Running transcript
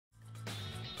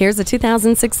Here's a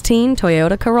 2016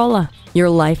 Toyota Corolla.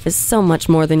 Your life is so much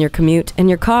more than your commute, and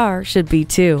your car should be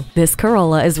too. This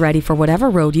Corolla is ready for whatever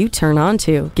road you turn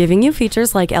onto, giving you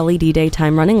features like LED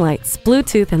daytime running lights,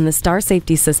 Bluetooth, and the Star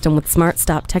Safety System with Smart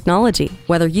Stop technology.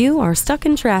 Whether you are stuck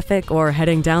in traffic or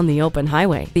heading down the open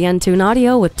highway, the Entune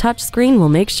Audio with touchscreen will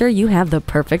make sure you have the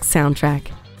perfect soundtrack.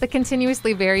 The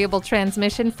continuously variable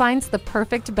transmission finds the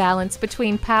perfect balance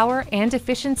between power and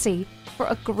efficiency for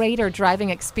a greater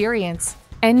driving experience.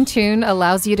 Entune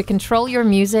allows you to control your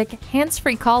music,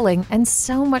 hands-free calling, and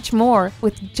so much more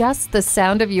with just the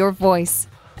sound of your voice.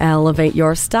 Elevate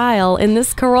your style in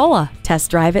this Corolla.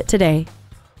 Test drive it today.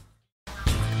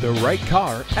 The right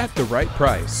car at the right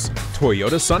price.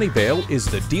 Toyota Sunnyvale is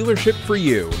the dealership for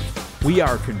you. We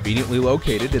are conveniently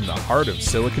located in the heart of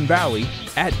Silicon Valley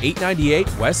at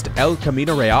 898 West El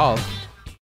Camino Real